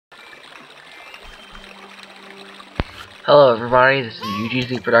Hello everybody, this is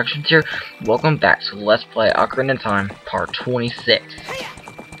UGZProductions here. Welcome back to Let's Play Ocarina of Time, part 26.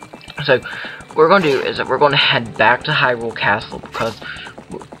 So, what we're going to do is that we're going to head back to Hyrule Castle because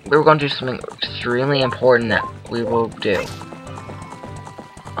we're going to do something extremely important that we will do.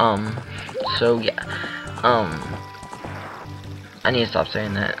 So yeah. I need to stop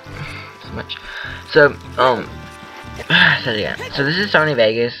saying that so much. So, I said it again. So this is Sony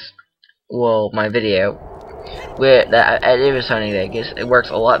Vegas. Well, my video. That I did with Sony Vegas. It works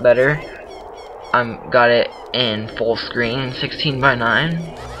a lot better. Got it in full screen, 16:9.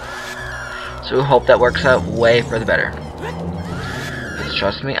 So we hope that works out way for the better. Because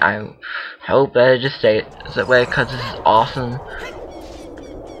trust me, I hope that it just stays that way because this is awesome.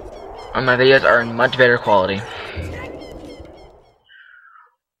 And my videos are in much better quality.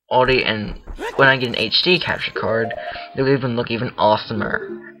 And when I get an HD capture card, they'll even look even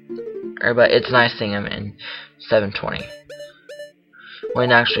awesomer. But it's nice seeing them in 720. When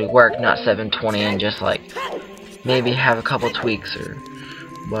it actually work, not 720 and just like maybe have a couple tweaks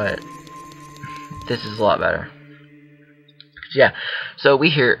but this is a lot better. Yeah. So we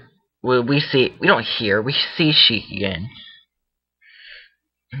see Sheik again.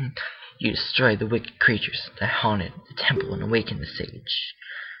 You destroy the wicked creatures that haunted the temple and awakened the sage.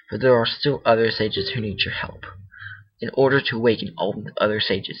 But there are still other sages who need your help. In order to awaken all the other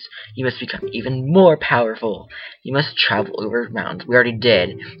sages, you must become even more powerful. You must travel over mountains we already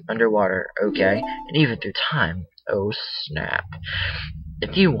did, underwater, okay, and even through time. Oh snap.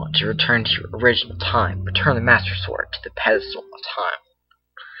 If you want to return to your original time, return the Master Sword to the pedestal of time.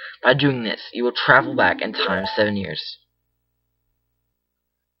 By doing this, you will travel back in time 7 years.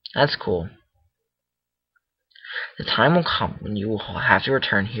 That's cool. The time will come when you will have to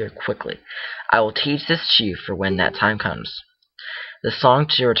return here quickly. I will teach this to you for when that time comes. The song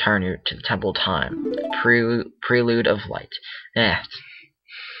to return you to the Temple of Time. Prelude of Light. Can't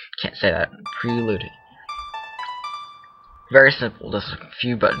say that. Prelude. Very simple. Just a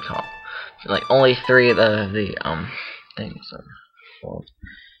few button calls. Like only 3 of the things are involved.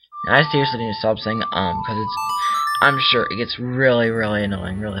 Now, I seriously need to stop saying because I'm sure it gets really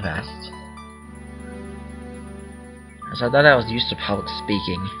annoying really fast. So I thought I was used to public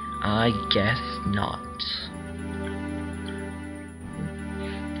speaking. I guess not.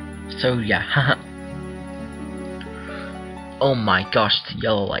 So yeah. Oh my gosh, the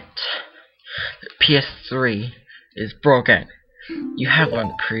yellow light. The PS3 is broken. You have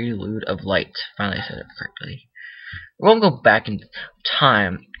learned the Prelude of Light. Finally said it correctly. We won't go back in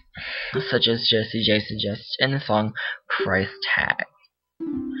time, such as Jessie J suggests in the song Price Tag.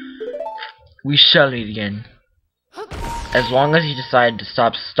 We shall meet again. As long as you decide to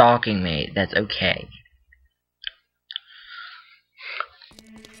stop stalking me, that's okay.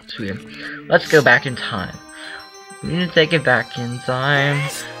 It's weird. Let's go back in time. We need to take it back in time.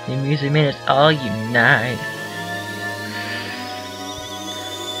 The music made us all unite.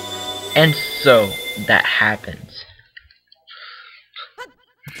 And so, that happens.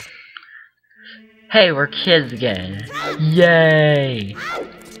 Hey, we're kids again. Yay!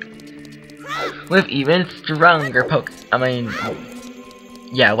 With even stronger weapons.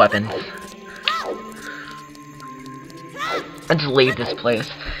 Let's leave this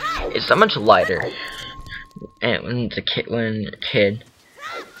place. It's so much lighter. And when you're a kid.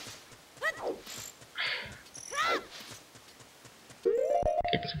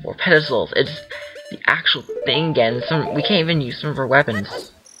 It's more pedestals. It's the actual thing again. We can't even use some of our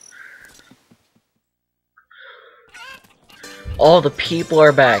weapons. All the people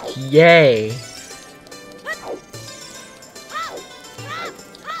are back. Yay!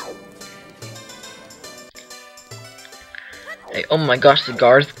 Hey, oh my gosh, the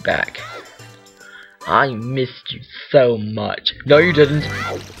guard's back. I missed you so much. No, you didn't.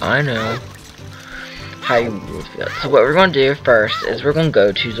 I know. So what we're going to do first is we're going to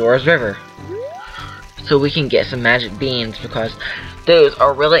go to Zora's River. So we can get some magic beans because those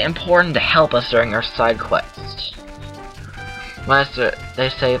are really important to help us during our side quest. They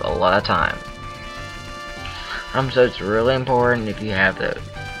save a lot of time. So it's really important if you have those.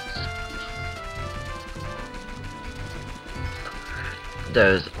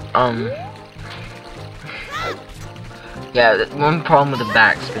 Yeah, the one problem with the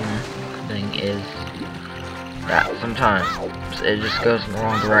backspin thing is that sometimes it just goes in the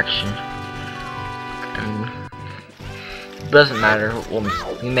wrong direction. And it doesn't matter,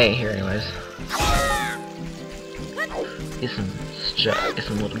 we made it here anyways. Get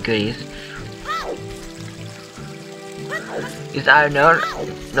some little goodies. Because I have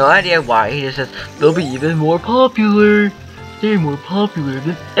no idea why he just says they'll be even more popular. They're more popular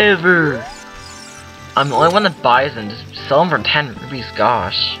than ever. I'm the only one that buys them. Just sell them for 10 rupees,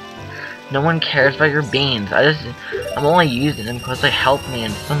 gosh. No one cares about your beans. I'm only using them because they help me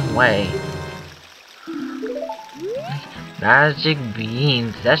in some way. Magic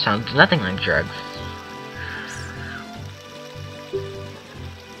beans. That sounds nothing like drugs.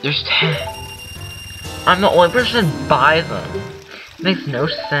 There's 10. I'm the only person that buys them. It makes no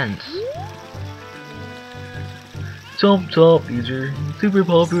sense. Top user. Super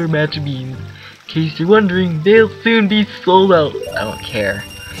popular magic beans. In case you're wondering, they'll soon be sold out. I don't care.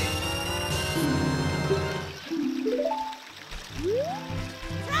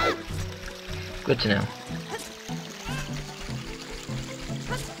 Good to know.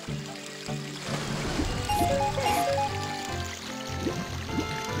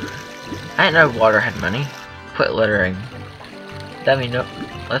 I didn't know water had money. Quit littering. That means no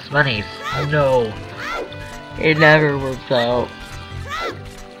less monies. No. It never works out.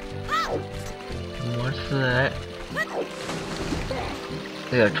 What's that?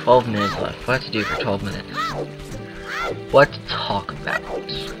 We have 12 minutes left. What to do for 12 minutes? What to talk about?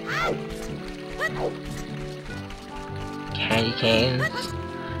 Candy canes,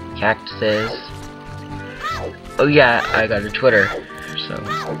 cactuses. Oh yeah, I got a Twitter. So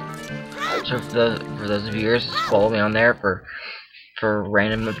for those viewers, follow me on there for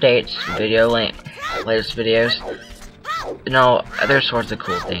random updates, latest videos, other sorts of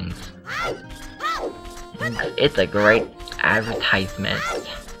cool things. It's a great advertisement.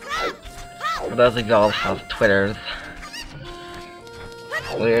 For those of y'all have Twitters.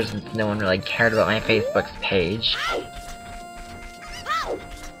 Weird, since no one really cared about my Facebook's page.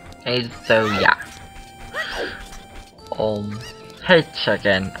 And so yeah. Hey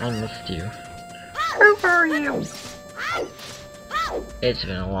chicken, I missed you. Who are you? It's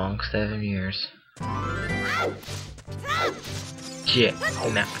been a long 7 years. Jip,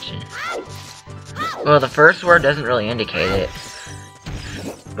 imagine. Well, the first word doesn't really indicate it,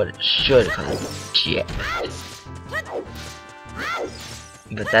 but it should, because it's jip.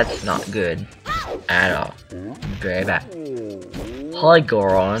 But that's not good at all. Very bad. Hi,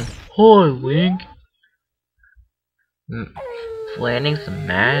 Goron. Hi, Link. Planting some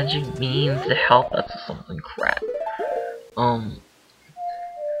magic beans to help us with something crap.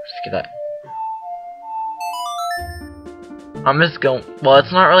 Just get that. I'm just going. Well,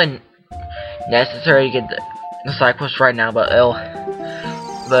 it's not really necessary to get the Sidequest right now, but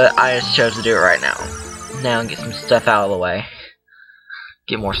I just chose to do it right now. Now and get some stuff out of the way.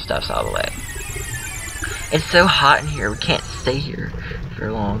 Get more stuffs out of the way. It's so hot in here. We can't stay here for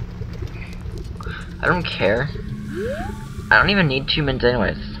long. I don't care. I don't even need 2 minutes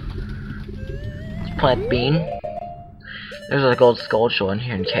anyways. Let's plant bean. There's a gold skull in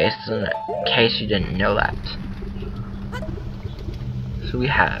here in case you didn't know that. So we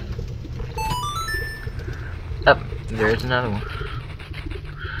have. Oh, there's another one.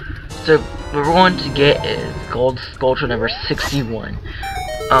 So what we're going to get is gold skull number 61.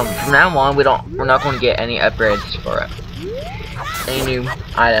 From now on we're not going to get any upgrades for it. Any new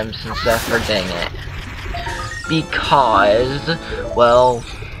items and stuff for getting it. Because, well,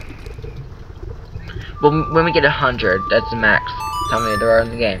 when we get 100, that's the max. How many there are in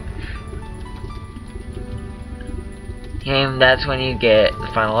the game. And that's when you get the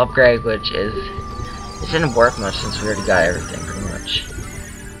final upgrade, which is, it didn't work much since we already got everything, pretty much.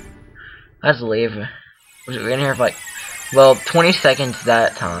 Let's leave. We're in here for like, well, 20 seconds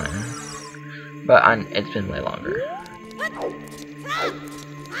that time. But it's been way longer.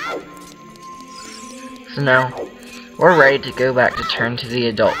 So now, we're ready to go back to turn to the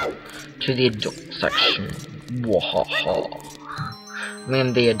adult section. Wahaha. I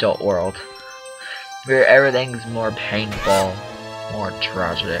mean the adult world. Where everything's more painful, more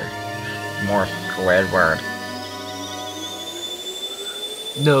tragedy, more Squidward.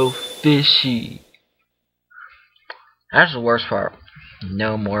 No fishy. That's the worst part.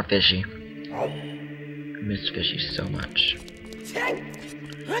 No more fishy. I miss Fishy so much.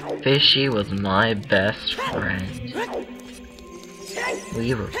 Fishy was my best friend.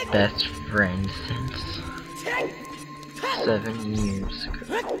 We were best friends since 7 years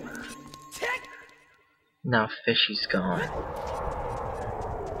ago. Now Fishy's gone.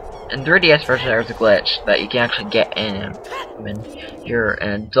 In 3DS version there's a glitch that you can actually get in him when you're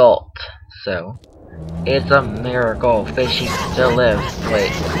an adult, so it's a miracle Fishy still lives.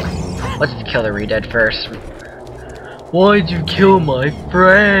 Wait, let's kill the Re-Dead first. Why'd you kill my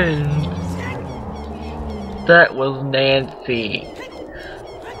friend? That was Nancy.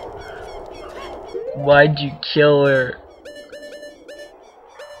 Why'd you kill her?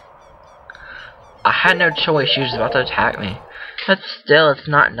 I had no choice, she was about to attack me. But still, it's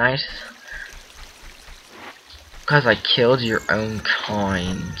not nice. Because I killed your own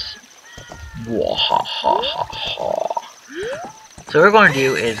kind. Wahahaha. So what we're going to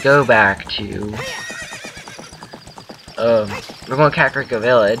do is go back to... we're going to Kakariko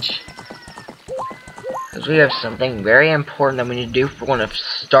Village. Because we have something very important that we need to do. We're going to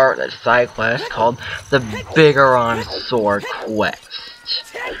start that side quest called the Biggoron Sword quest.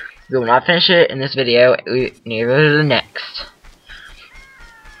 We will not finish it in this video. We need to go to the next.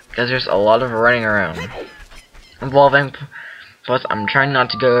 Because there's a lot of running around. Involving... Plus, I'm trying not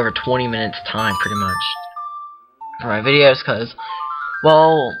to go over 20 minutes time, pretty much. For my videos, because...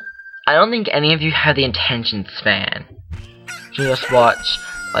 Well, I don't think any of you have the attention span to just watch,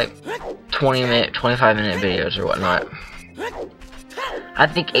 like, 20-minute, 25-minute videos or whatnot. I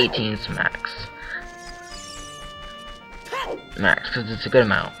think 18 is max. Max, because it's a good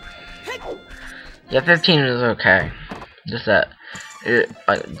amount. Yeah, 15 is okay. Just that,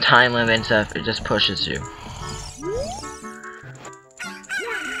 like, time limit and stuff, it just pushes you.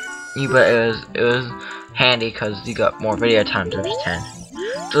 But it was handy because you got more video time to 10.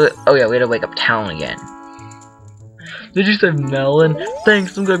 So, oh yeah, we had to wake up Talon again. Did you say Melon?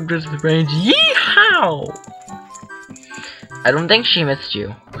 Thanks, I'm going to the range. Yeehaw! I don't think she missed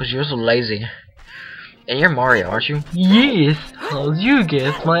you, because you're so lazy. And you're Mario, aren't you? Yes! How'd you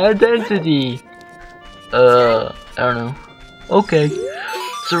guess my identity? I don't know. Okay.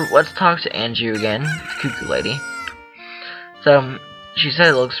 So, let's talk to Anju again, the cuckoo lady. So, she said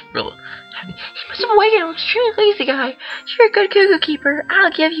it looks real heavy. He must have awakened an extremely lazy guy. You're a good cuckoo keeper.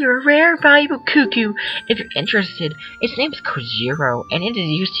 I'll give you a rare, valuable cuckoo if you're interested. Its name is Kojiro, and it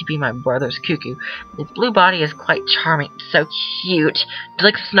used to be my brother's cuckoo. Its blue body is quite charming. It's so cute. It's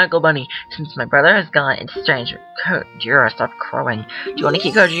like a snuggle bunny. Since my brother has gone, it's strange. Kojiro, stop crowing. Do you want to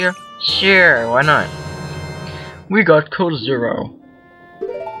keep Kojiro? Sure, why not? We got Kojiro.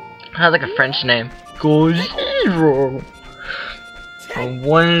 Sounds like a French name. Kojiro.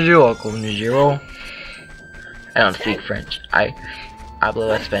 Bonjour, Kojiro. I don't speak French. I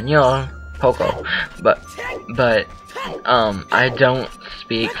hablo español, poco, but I don't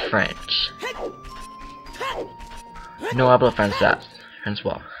speak French. No hablo francés.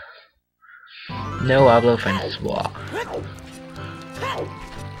 François. No hablo François.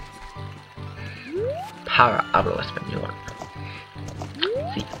 Para hablo español.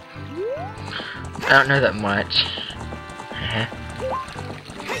 Sí. I don't know that much.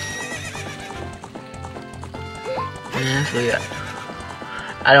 So yeah,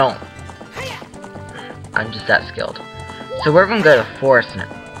 I'm just that skilled. So we're gonna go to forest now.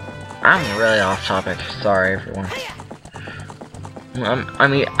 I'm really off topic, sorry everyone.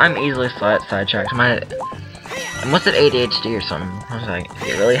 I'm easily sidetracked. I must have ADHD or something. I was like,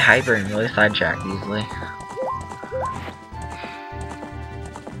 get really hyper and really sidetracked easily.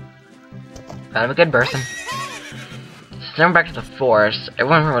 I'm a good person. So now we're back to the forest.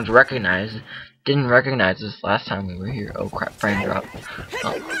 Everyone's didn't recognize us last time we were here. Oh crap, frame drop.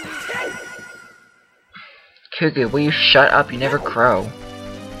 Oh. Cuckoo, will you shut up? You never crow.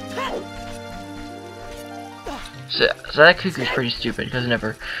 So that cuckoo's pretty stupid because it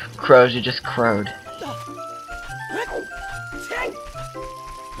never crows, it just crowed.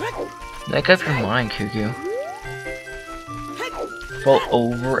 Make up your mind, Cuckoo. Fall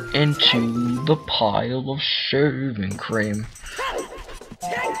over into the pile of shaving cream.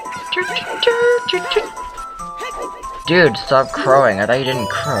 Dude, stop crowing. I thought you didn't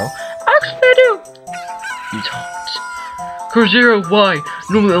crow. Actually, I do. You don't. Kojiro, why?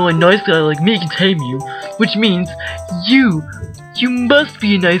 Normally only a nice guy like me can tame you. Which means, you must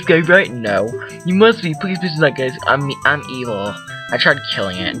be a nice guy, right? No. You must be. Please be nice guys. I'm evil. I tried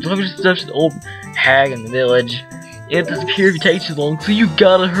killing it. Don't just touch the old hag in the village. It'll disappear if you take too long, so you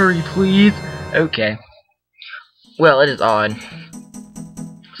gotta hurry, please. Okay. Well, it is odd.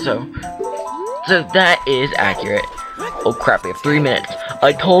 So that is accurate. Oh crap, we have 3 minutes.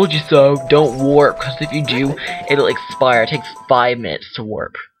 I told you so, don't warp, because if you do, it'll expire. It takes 5 minutes to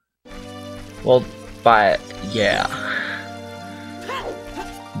warp. Well, yeah.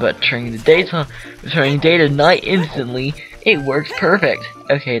 But turning day to night instantly, it works perfect.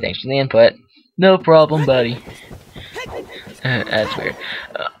 Okay, thanks for the input. No problem, buddy. That's weird.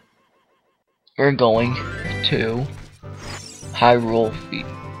 We're going to Hyrule Feet.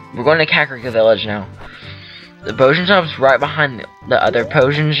 We're going to Kakariko Village now. The potion shop's right behind the other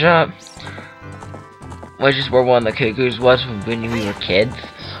potion shop, which is where one of the cuckoos was when we were kids.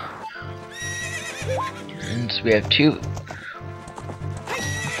 And so we have 2.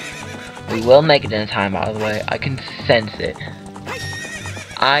 We will make it in time, by the way. I can sense it.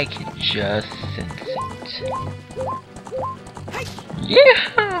 I can just sense it.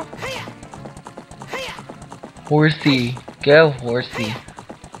 Yeah. Horsey. Go, Horsey.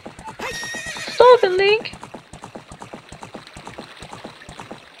 Stop it, Link!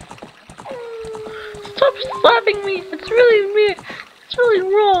 Stop slapping me! It's really weird. It's really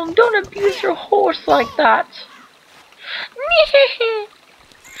wrong. Don't abuse your horse like that.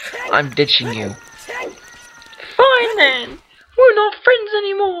 I'm ditching you. Fine then. We're not friends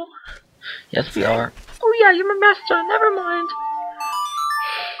anymore. Yes, we are. Oh yeah, you're my master. Never mind.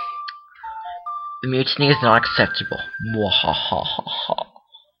 The mutiny is not acceptable. Mwahahaha.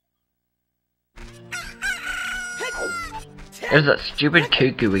 There's that stupid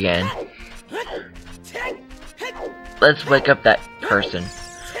cuckoo again. Let's wake up that person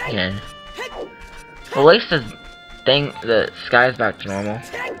again. Well, at least the sky's back to normal.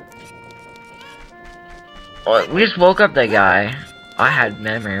 Well, we just woke up that guy. I had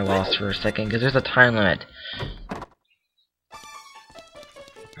memory loss for a second because there's a time limit.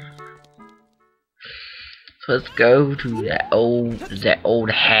 So let's go to that old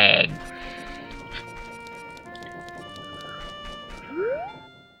hag.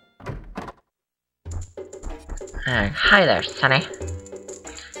 Hi there, Sonny.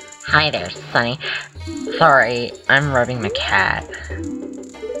 Hi there, Sonny. Sorry, I'm rubbing my cat.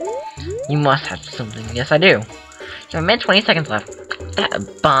 You must have something. Yes, I do. You have a minute 20 seconds left.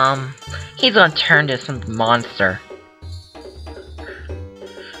 That bum. He's gonna turn to some monster.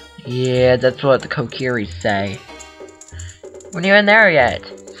 Yeah, that's what the Kokiris say. We're not even there yet.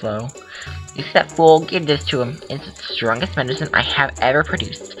 So, you see that fool? Give this to him. It's the strongest medicine I have ever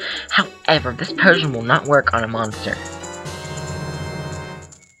produced. However, this potion will not work on a monster.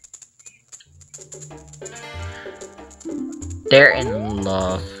 They're in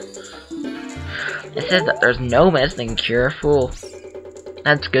love. It says that there's no medicine cure, fool.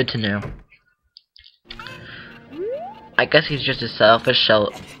 That's good to know. I guess he's just a selfish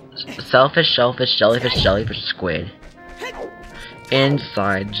jellyfish squid.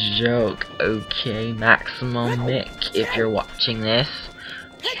 Inside joke. Okay, Maximum Mick, if you're watching this.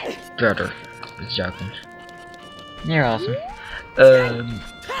 Better. I was joking. You're awesome.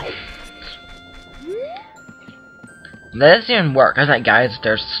 That doesn't even work, because that guy's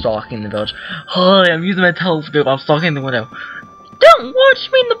there stalking the village. Hi, I'm using my telescope, I'm stalking the window. Don't watch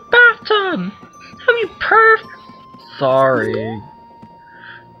me in the bathtub! Have you perv? Sorry.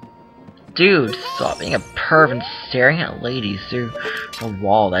 Dude, stop being a perv and staring at ladies through the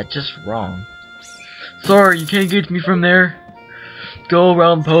wall, that's just wrong. Sorry, you can't get me from there. Go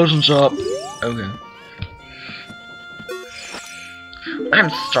around the potion shop. Okay. I'm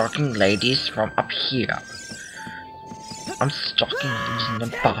stalking ladies from up here. I'm stalking ladies in the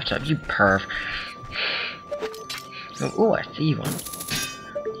bathtub, you perv. Oh, I see one.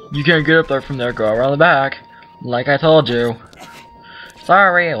 You can't get up there from there, go around the back. Like I told you.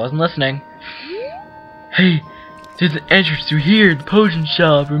 Sorry, I wasn't listening. Hey, there's an entrance through here, the potion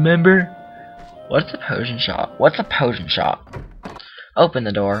shop, remember? What's a potion shop? What's a potion shop? Open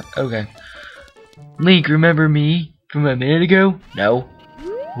the door. Okay. Link, remember me from a minute ago? No.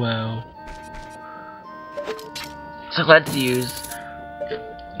 Wow. So let's use...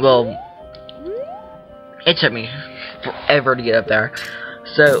 Well, it took me forever to get up there.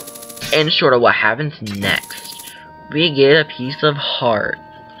 So, in short of what happens next, we get a piece of heart.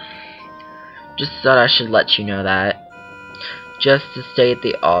 Just thought I should let you know that. Just to state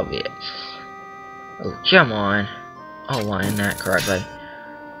the obvious. Oh, come on. I'll line that correctly.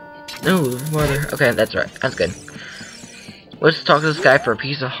 No, mother. Okay, that's right. That's good. Let's talk to this guy for a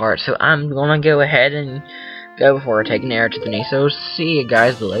piece of heart. So I'm gonna go ahead and go before taking air to the knee. So see you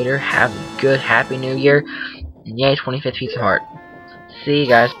guys later. Have a good, happy new year. And yay, 25th piece of heart. See you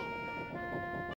guys.